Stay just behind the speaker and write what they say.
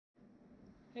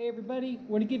Hey everybody,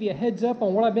 I want to give you a heads up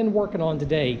on what I've been working on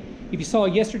today. If you saw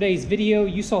yesterday's video,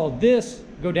 you saw this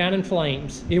go down in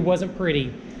flames. It wasn't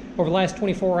pretty. Over the last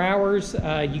 24 hours,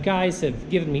 you guys have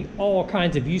given me all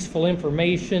kinds of useful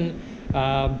information.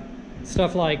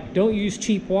 Stuff like don't use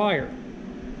cheap wire.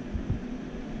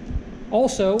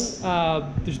 Also,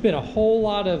 there's been a whole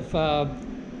lot of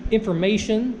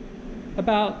information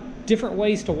about different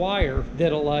ways to wire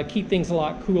that'll keep things a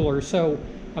lot cooler. So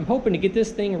I'm hoping to get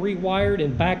this thing rewired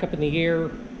and back up in the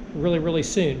air really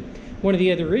soon. One of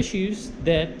the other issues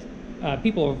that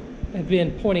people have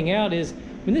been pointing out is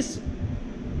when this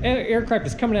aircraft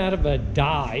is coming out of a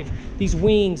dive, these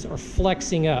wings are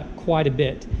flexing up quite a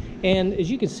bit. And as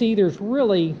you can see, there's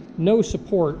really no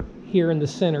support here in the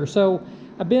center. So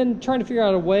I've been trying to figure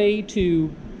out a way to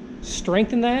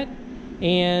strengthen that,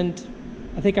 and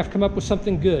I think I've come up with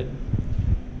something good.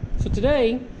 So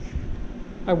today,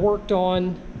 I worked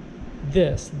on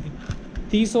this.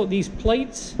 These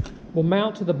plates will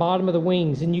mount to the bottom of the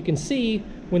wings, and you can see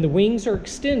when the wings are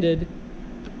extended,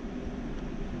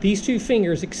 these two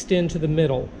fingers extend to the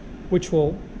middle, which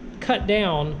will cut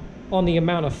down on the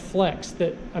amount of flex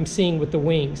that I'm seeing with the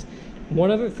wings.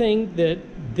 One other thing that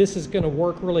this is going to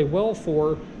work really well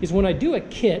for is when I do a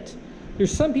kit,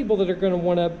 there's some people that are going to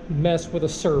want to mess with a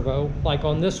servo, like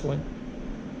on this one.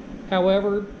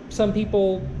 However, some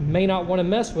people may not want to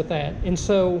mess with that. And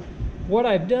so what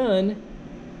I've done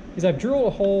is I've drilled a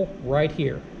hole right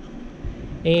here.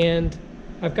 And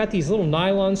I've got these little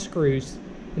nylon screws.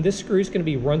 And this screw is going to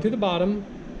be run through the bottom,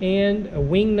 and a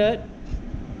wing nut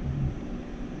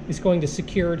is going to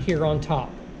secure it here on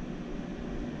top.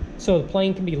 So the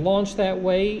plane can be launched that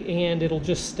way, and it'll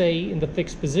just stay in the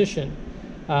fixed position.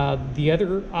 The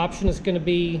other option is going to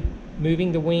be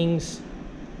moving the wings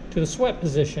to the swept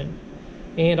position,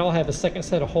 and I'll have a second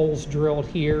set of holes drilled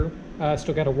here.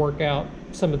 Still got to work out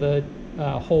some of the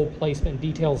hole placement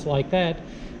details like that,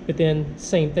 but then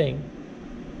same thing.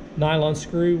 Nylon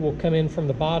screw will come in from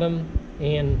the bottom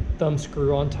and thumb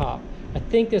screw on top. I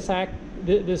think this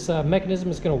mechanism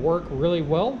is going to work really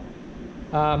well.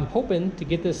 I'm hoping to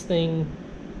get this thing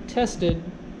tested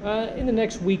in the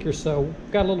next week or so.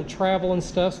 Got a little travel and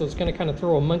stuff, so it's going to kind of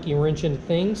throw a monkey wrench into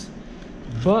things,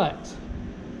 but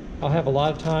I'll have a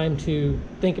lot of time to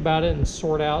think about it and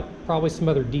sort out probably some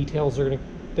other details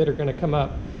that are going to come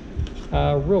up.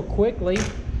 Real quickly,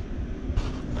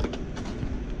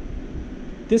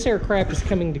 this aircraft is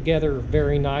coming together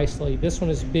very nicely. This one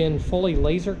has been fully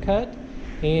laser cut,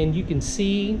 and you can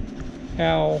see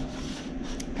how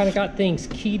kind of got things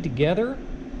keyed together.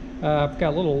 I've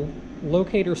got little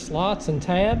locator slots and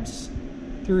tabs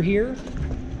through here.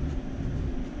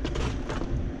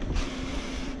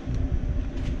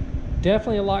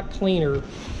 Definitely a lot cleaner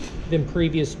than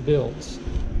previous builds.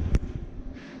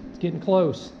 It's getting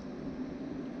close.